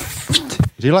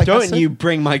 Do you like Don't custard? you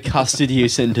bring my custard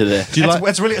use into this. Do you like?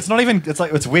 It's weird because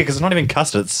it's not even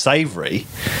custard. It's savoury,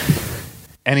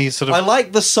 and he's sort of I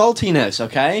like the saltiness,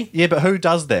 okay? yeah. But who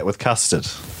does that with custard?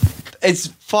 It's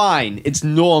fine. It's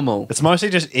normal. It's mostly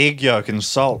just egg yolk and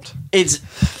salt. It's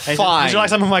Hey, fine. Would you like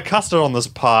some of my custard on this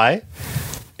pie?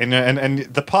 And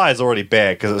the pie is already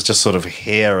bad because it's just sort of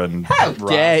hair and How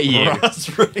dare you.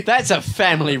 raspberry. That's a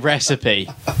family recipe.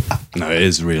 No, it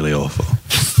is really awful.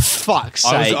 Fuck's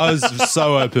sake. I was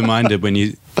so open-minded when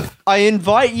you. I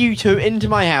invite you into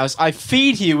my house. I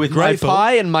feed you with Grateful. my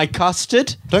pie and my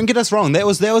custard. Don't get us wrong. That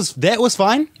was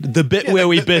fine. The bit where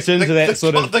we bit into that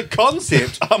sort of. the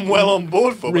concept. I'm well on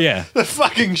board for. But Yeah. the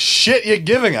fucking shit you're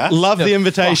giving us. Love the The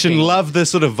invitation, fucking- love the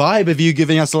sort of vibe of you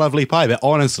giving us a lovely pie, but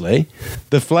honestly,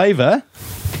 the flavour,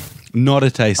 not a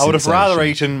taste. I would have sensation. rather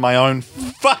eaten my own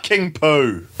fucking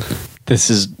poo. This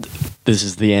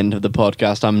is the end of the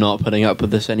podcast. I'm not putting up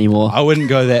with this anymore. I wouldn't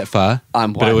go that far.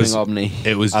 I'm but it wiping was. Omni.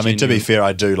 It was. I mean, to be genuine. fair,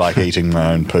 I do like eating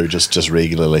my own poo just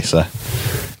regularly. So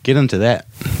Get into that.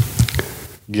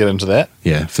 get into that.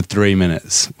 Yeah, for 3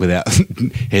 minutes without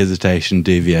hesitation,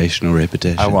 deviation, or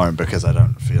repetition. I won't because I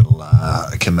don't feel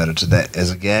committed to that as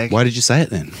a gag. Why did you say it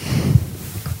then?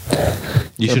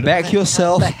 You So should. back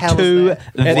yourself hell to is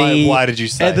that? the. Why did you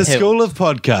say At the it? School of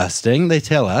Podcasting, they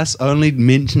tell us only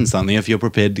mention something if you're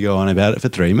prepared to go on about it for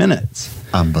 3 minutes.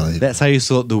 Unbelievable. That's how you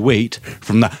sort the wheat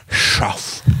from the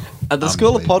chaff. At the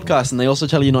School of Unbelievable. Podcasting, they also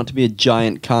tell you not to be a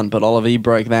giant cunt, but Oliver, you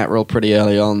broke that rule pretty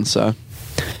early on, so.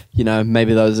 You know,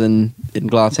 maybe those in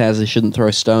glass houses shouldn't throw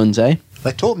stones, eh?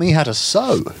 They taught me how to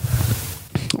sew.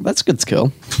 Well, that's a good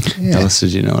skill. Yeah. Alice,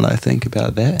 did you know what I think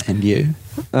about that? And you?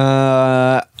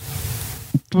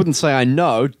 Wouldn't say I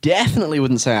know. Definitely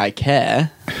wouldn't say I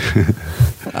care.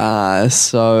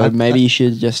 So maybe you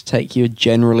should just take your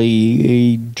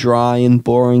generally dry and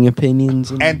boring opinions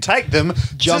and And take them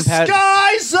Jump to out-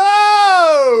 Sky Zone.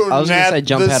 I was gonna At say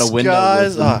jump the out a window skies-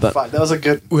 with them, Oh, but- fuck, that was a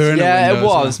good. We're in a yeah, window it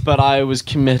as was, but I was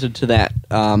committed to that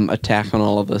attack on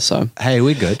Oliver. So well. Hey,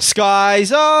 we're good. Sky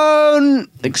Zone,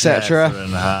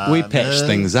 etc. We patched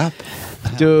things up.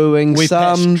 Doing We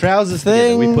some patched trousers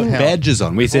together. We put thing. badges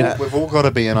on. We said, We've all got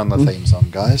to be in on the theme song,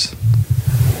 guys.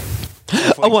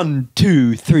 A 1,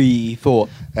 2, 3, 4.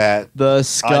 The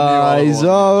Sky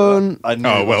Zone. I knew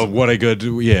Oh, it well, wasn't. what a good,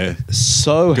 yeah.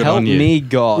 So Good help on you. me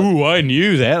God. Ooh, I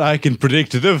knew that. I can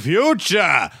predict the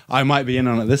future. I might be in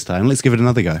on it this time. Let's give it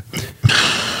another go.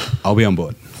 I'll be on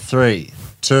board. 3,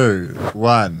 2,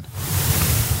 1.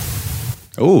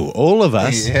 Ooh, all of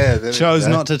us Yeah, there we chose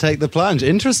go. not to take the plunge.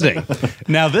 Interesting.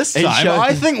 Now this It time, showed-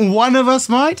 I think one of us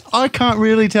might. I can't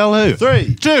really tell who.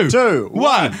 3, 2,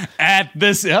 1. At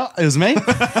this, it was me.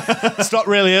 Stopped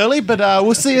really early, but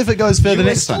we'll see if it goes further You were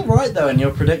next still time. right though in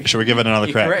your prediction. Should we give it another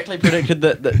You crack? correctly predicted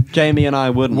that Jamie and I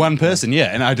wouldn't. One person, yeah,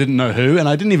 and I didn't know who, and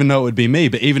I didn't even know it would be me.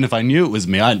 But even if I knew it was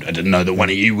me, I didn't know that one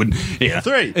of you would. Yeah,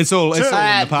 3, It's all. It's all in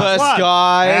At the the past.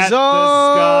 Sky At Zone.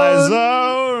 the Sky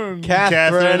Zone.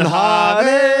 Catherine Hahn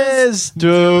is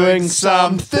doing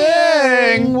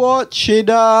something. What she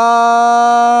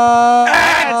does.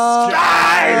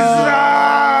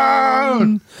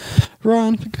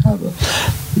 Run for cover.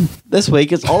 This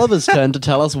week, it's Oliver's turn to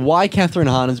tell us why Catherine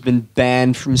Hahn has been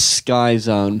banned from Sky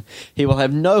Zone. He will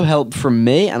have no help from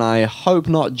me, and I hope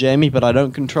not Jamie, but I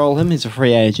don't control him. He's a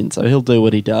free agent, so he'll do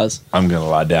what he does. I'm going to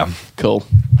lie down. Cool.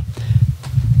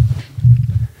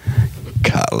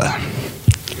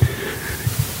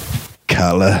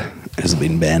 Carla has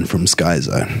been banned from Sky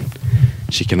Zone.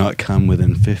 She cannot come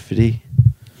within 50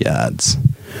 yards.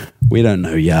 We don't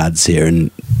know yards here in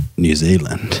New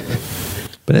Zealand,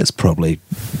 but it's probably,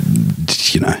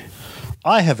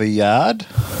 I have a yard.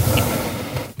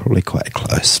 probably quite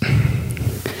close.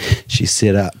 She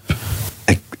set up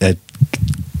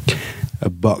a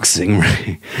boxing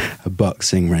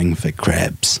ring for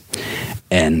crabs,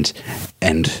 and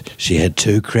she had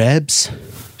 2 crabs.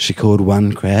 She called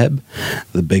one crab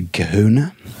the Big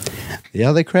Kahuna, the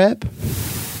other crab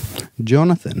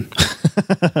Jonathan.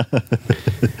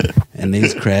 And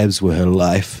these crabs were her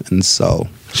life and soul.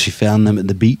 She found them at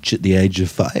the beach at the age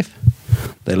of 5.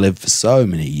 They lived for so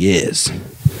many years,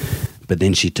 but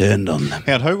then she turned on them.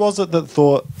 And who was it that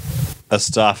thought a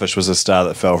starfish was a star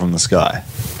that fell from the sky?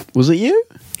 Was it you?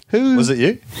 Who Was it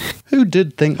you? Who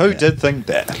did think? Who that? did think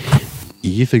that?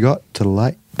 You forgot to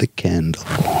light the candle.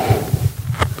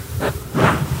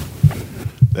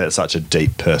 That's such a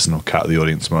deep personal cut. The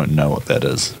audience won't know what that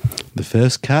is. The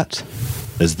first cut.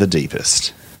 Is the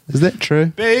deepest. Is that true?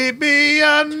 Baby,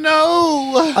 I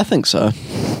know. I think so.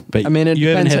 But I mean, it you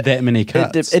haven't depends had that many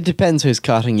cuts. It depends who's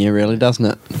cutting you, really, doesn't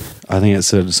it? I think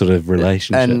it's a sort of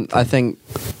relationship. And I think,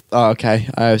 oh, okay,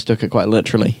 I always took it quite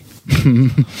literally.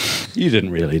 You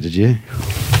didn't really, did you?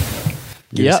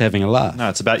 You're Yep. just having a laugh. No,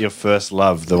 it's about your first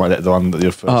love. The one that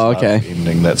your first Oh, love okay.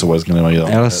 ending. That's always going to be.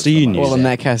 Alice, do you knew Well, in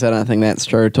that case, I don't think that's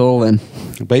true at all. Then,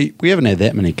 But we haven't had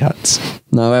that many cuts.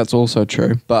 no, that's also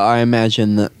true. But I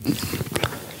imagine that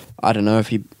I don't know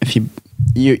if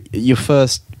your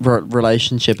first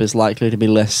relationship is likely to be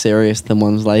less serious than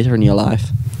ones later in your life,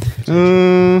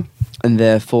 and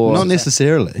therefore Not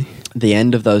necessarily. the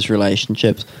end of those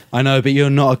relationships. I know, but you're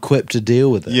not equipped to deal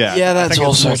with it. Yeah, Yeah, I that's think it's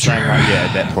also more saying, like, yeah,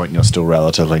 at that point you're still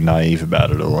relatively naive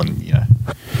about it all, and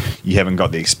you haven't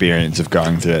got the experience of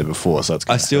going through it before. So it's.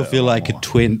 I gonna still hurt feel lot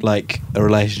like more. a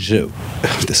relationship.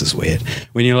 This is weird.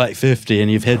 When you're like 50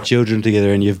 and you've had children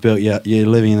together and you're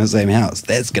living in the same house,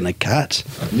 that's gonna cut.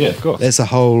 Yeah, of course. That's a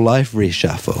whole life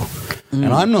reshuffle,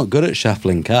 and I'm not good at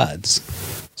shuffling cards.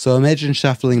 So imagine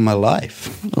shuffling my life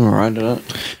All right,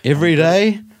 every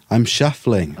day. I'm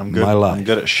shuffling I'm good. my life. I'm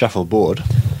good at shuffleboard.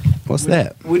 What's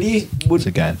that? It's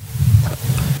a game.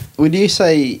 Would you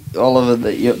say, Oliver,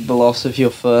 that the loss of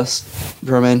your first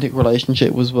romantic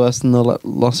relationship was worse than the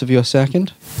loss of your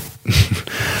second?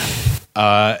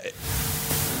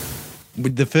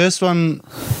 The first one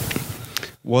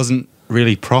wasn't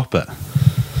really proper.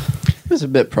 It was a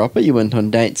bit proper. You went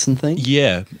on dates and things.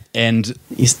 Yeah, and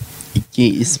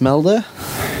You smelled her.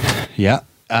 yeah,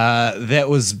 that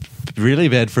was really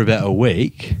bad for about a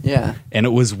week. Yeah. And it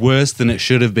was worse than it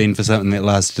should have been for something that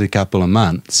lasted a couple of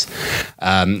months,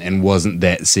 and wasn't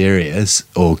that serious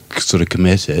or sort of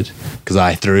committed, because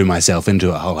I threw myself into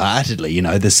it wholeheartedly.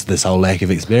 This whole lack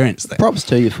of experience thing. Props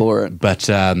to you for it. But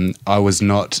I was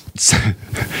not.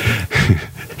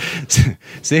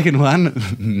 Second one,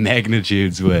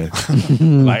 magnitudes were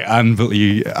like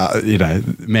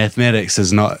unbelievable. Mathematics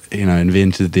has not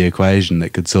invented the equation that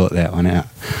could sort that one out.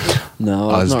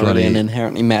 No, I it's was not really bloody- an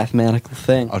inherently mathematical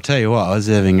thing. I'll tell you what, I was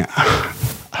having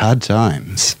hard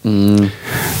times.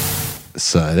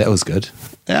 So that was good.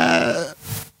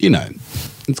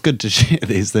 It's good to share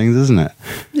these things, isn't it?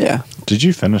 Yeah. Did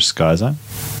you finish Sky Zone?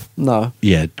 No.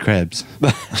 Yeah, crabs.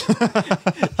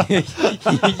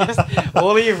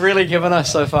 All you've really given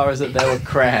us so far is that there were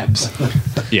crabs.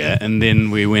 Yeah, and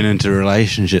then we went into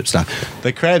relationship stuff.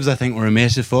 The crabs, I think, were a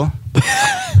metaphor.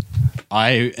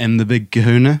 I am the big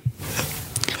kahuna.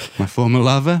 My former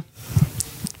lover,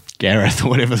 Gareth, or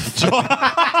whatever the fuck.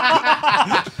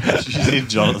 She said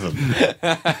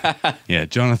Jonathan. Yeah,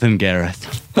 Jonathan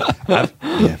Gareth.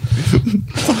 Yeah.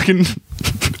 Fucking.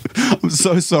 I'm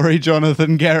so sorry,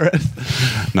 Jonathan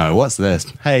Gareth. No, what's this?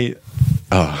 Hey.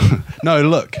 Oh. No,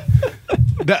 look.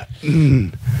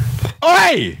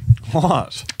 Oi!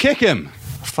 What? Kick him.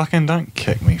 Fucking don't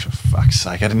kick me, for fuck's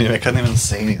sake. I couldn't even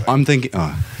see anything. I'm thinking.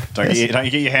 Oh. Don't you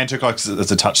get your hand too close, 'cause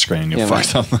it's a touch screen and you'll Yeah, fuck mate.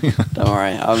 something. Don't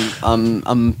worry.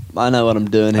 I know what I'm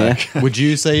doing here. Would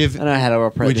you say if. I know how to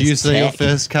operate. Would you this say your tech.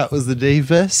 first cut was the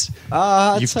deepest?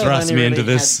 I'd You've say I thrust only me into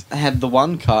really this. Had the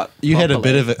one cut. You had a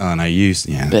properly. bit of it. Oh no, you.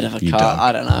 Yeah. Bit of a you cut. dog.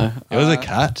 I don't know. It was a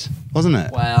cut, wasn't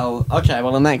it? Well, okay.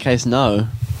 Well, in that case, no.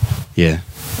 Yeah.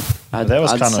 I'd, That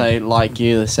was I'd kinda- say, like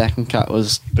you, the second cut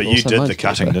was. But you also did much the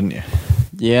cutting, better. didn't you?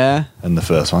 Yeah. In the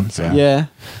first one. So, Yeah.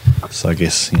 so I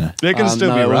guess, you know. It can still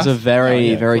no, be it rough. was a very,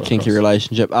 Oh, yeah, very of kinky course.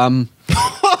 relationship.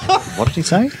 What did he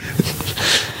say?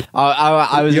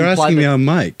 I was You're implied asking me that- on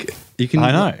mic. You can.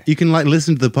 I know. You can like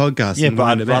listen to the podcast. Yeah, and but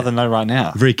wind I'd it back. rather know right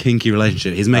now. Very kinky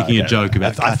relationship. He's making a Okay. joke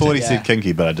about. I thought he Yeah. said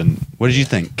kinky, but I didn't. What did you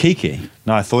think? Kiki.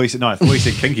 No, I thought he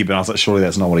said kinky, but I was like, surely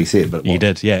that's not what he said. But He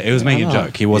did. Yeah, it was making a Oh.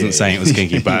 joke. He wasn't Yeah. saying it was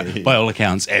kinky, but Yeah. by all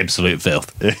accounts, absolute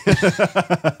filth.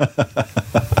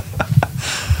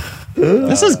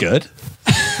 This is good.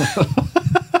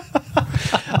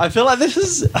 I feel like this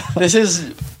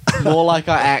is more like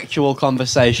our actual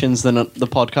conversations than the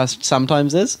podcast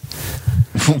sometimes is.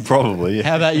 Probably. Yeah.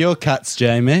 How about your cuts,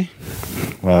 Jamie?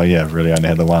 Well, yeah, really, I only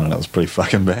had the one, and it was pretty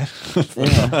fucking bad.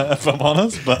 Yeah. If I'm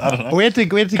honest, but I don't know. We had to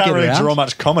Can't get really around. draw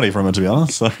much comedy from it, to be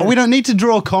honest. So. We don't need to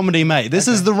draw comedy, mate. This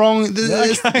is the wrong.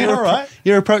 Okay, you're, all right.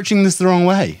 You're approaching this the wrong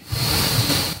way.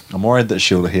 I'm worried that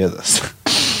she'll hear this.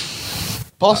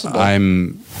 Possible. I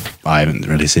haven't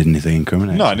really said anything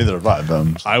incriminating. No, neither have I.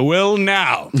 But I will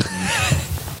now.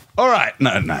 All right. No,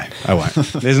 I won't.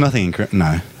 There's nothing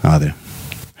no, are there?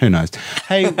 Who knows?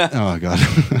 Hey, oh God.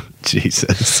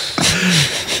 Jesus.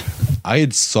 I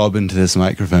had sob into this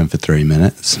microphone for 3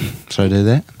 minutes. Should I do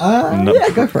that? No. yeah,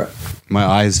 go for it. My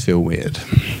eyes feel weird.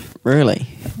 Really?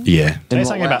 Yeah. Say what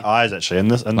something way? about eyes, actually. And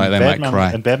this, and Like they Bad might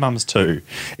cry. And Bad Mums too.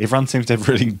 Everyone seems to have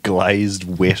really glazed,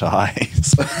 wet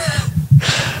eyes.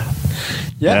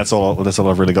 Yeah. That's all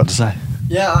I've really got to say.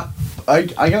 Yeah, I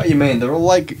get what you mean. They're all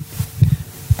like.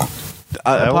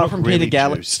 all apart from really Peter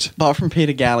Gallagher, juiced. apart from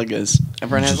Peter Gallagher's,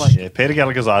 everyone has like, Yeah, Peter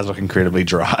Gallagher's eyes look incredibly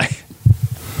dry.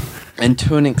 and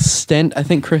to an extent, I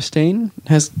think Christine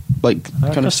has like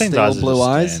kind of Christine's steel eyes are blue just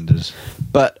eyes, standard.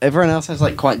 but everyone else has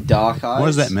like quite dark eyes. What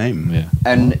does that mean? Yeah.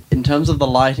 And in terms of the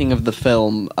lighting of the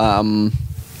film,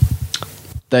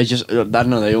 they just I don't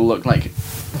know. They all look like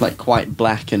quite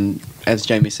black and, as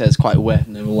Jamie says, quite wet,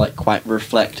 and they're all like quite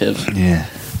reflective. Yeah.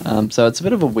 So it's a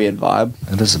bit of a weird vibe.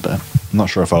 It is a bit. I'm not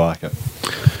sure if I like it.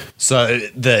 So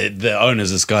the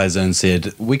owners of Sky Zone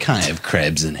said, we can't have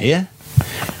crabs in here.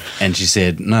 And she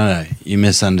said, no, you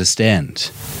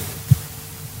misunderstand.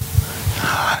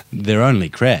 They're only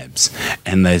crabs.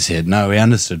 And they said, no, we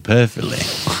understood perfectly.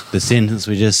 The sentence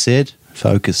we just said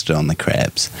focused on the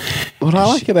crabs. What I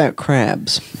like about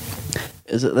crabs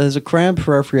is that there's a crab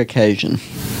for every occasion.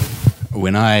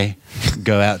 When I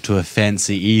go out to a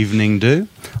fancy evening do,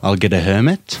 I'll get a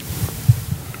hermit.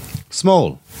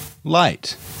 Small,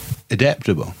 light,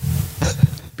 adaptable,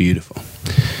 beautiful.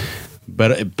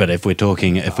 But if we're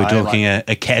talking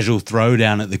a casual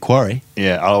throwdown at the quarry,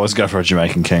 Yeah, I'll always go for a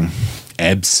Jamaican king.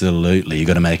 absolutely, you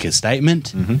got to make a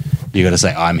statement. You got to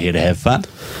say, I'm here to have fun,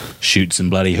 shoot some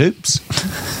bloody hoops.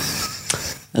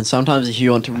 And sometimes if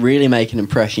you want to really make an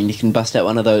impression, you can bust out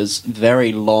one of those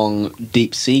very long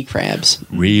deep sea crabs.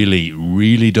 Really,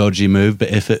 really dodgy move,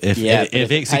 but if Yeah, but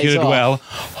if it executed pays off. well,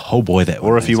 oh boy, that.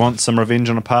 Or one if you is- want some revenge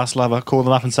on a past lover, call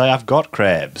them up and say, I've got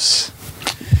crabs.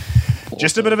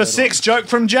 Just a bit of a sex joke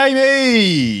from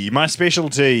Jamie. My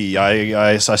specialty.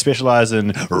 I specialise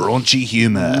in raunchy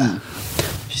humour.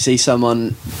 If you see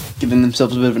someone giving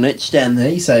themselves a bit of an itch down there,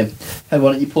 you say, hey,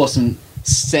 why don't you pour some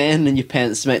sand in your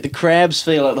pants to make the crabs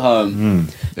feel at home?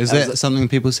 is that something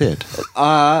people said?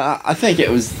 I think it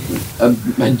was,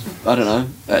 I don't know,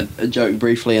 a joke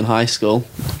briefly in high school.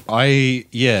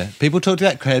 People talked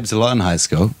about crabs a lot in high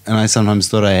school, and I sometimes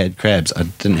thought I had crabs. I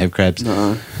didn't have crabs.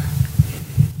 No.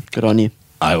 Good on you.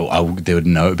 There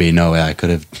would be no way I could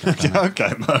have. Okay,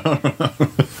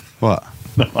 What?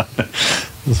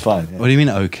 it's fine. Yeah, What do you mean?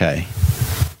 Okay,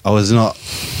 I was not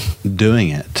doing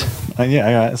it,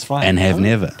 yeah, it's fine. and have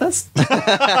never. That's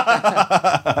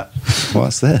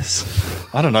What's this?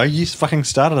 I don't know. You fucking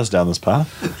started us down this path.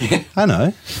 I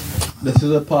know. This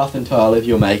is a path entirely of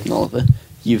your making, Oliver.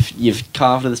 You've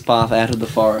carved this path out of the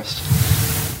forest.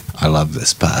 I love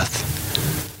this path.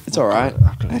 It's all right.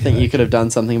 I think you could have done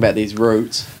something about these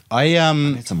roots.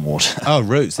 Need some water. Oh,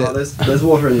 roots. There's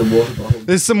water in the water bottle.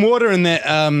 There's some water in that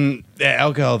that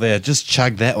alcohol there. Just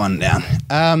chug that one down.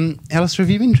 Alistair, have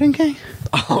you been drinking?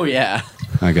 Oh yeah.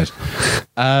 Oh, good.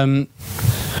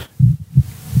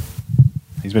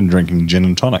 He's been drinking gin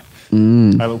and tonic.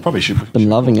 I will probably should. Been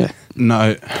loving it.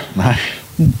 No. No.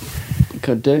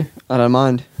 Could do. I don't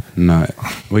mind. No.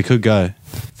 We could go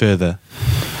further.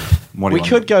 What do We you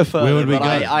could go further, Where would we but go?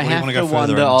 I What do you have wanna to go further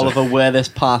wonder, into? Oliver, where this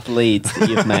path leads that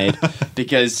you've made.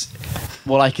 Because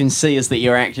what I can see is that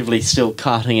you're actively still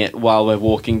cutting it while we're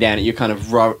walking down it. You're kind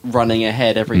of running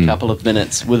ahead every couple of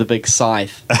minutes with a big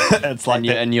scythe. It's like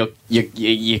And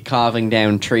you're carving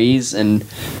down trees and...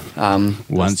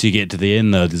 Once you get to the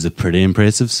end, though, there's a pretty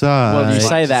impressive size. well, you I'd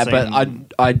say like that, to but see-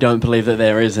 I don't believe that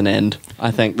there is an end. I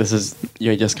think this is...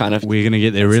 You're just kind of... We're going to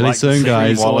get there It's really like soon, the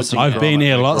guys. Wallace and I've been Gromit.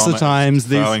 here lots of Gromit times.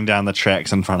 throwing down the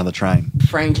tracks in front of the train.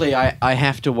 Frankly, I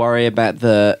have to worry about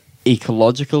the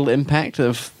ecological impact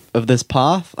of this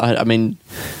path. I mean,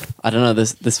 I don't know.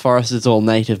 This forest is all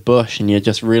native bush, and you're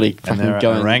just really And there fucking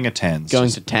are going orangutans going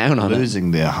just to town on it.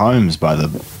 losing their homes by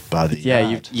the Yeah,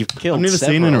 yard. you've killed. I've never seen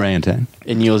several an orangutan.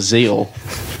 in your zeal.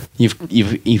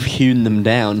 You've hewn them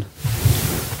down.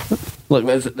 Look,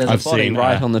 there's a I've body seen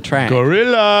right on the track.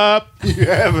 Gorilla! You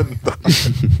haven't.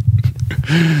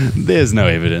 There's no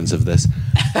evidence of this.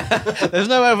 There's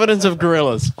no evidence of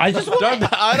gorillas. I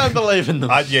don't believe in them.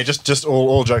 Just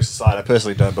all jokes aside, I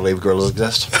personally don't believe gorillas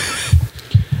exist.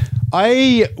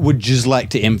 I would just like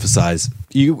to emphasize,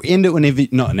 you end it whenever,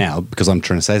 not now, because I'm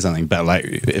trying to say something, but like,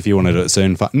 if you want to do it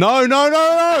soon, fine. No!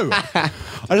 I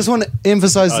just want to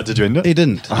emphasize. Did you end it? He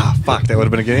didn't. Oh, fuck, that would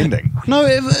have been a good ending. No,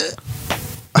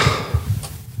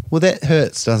 well, that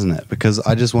hurts, doesn't it? Because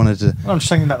I just wanted to. I'm just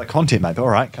thinking about the content, mate. All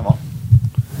right, come on.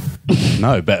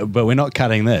 No, but we're not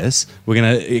cutting this. We're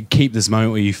gonna keep this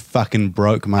moment where you fucking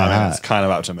broke my I mean, heart. it's kind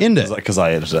of up to me. End it. Because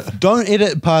I edited it. Don't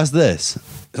edit past this.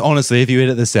 Honestly, if you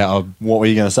edit this out, What were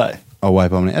you going to say? I'll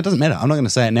wipe on it. It doesn't matter. I'm not going to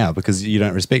say it now because you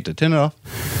don't respect it. Turn it off.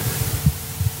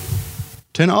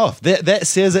 Turn it off. That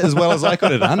says it as well as I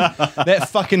could have done. That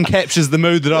fucking captures the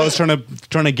mood that I was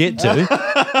trying to get to.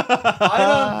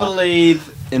 I don't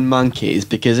believe in monkeys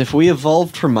because if we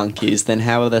evolved from monkeys, then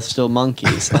how are there still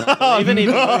monkeys? And I believe in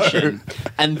evolution,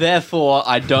 and therefore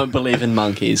I don't believe in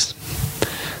monkeys.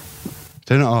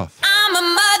 Turn it off.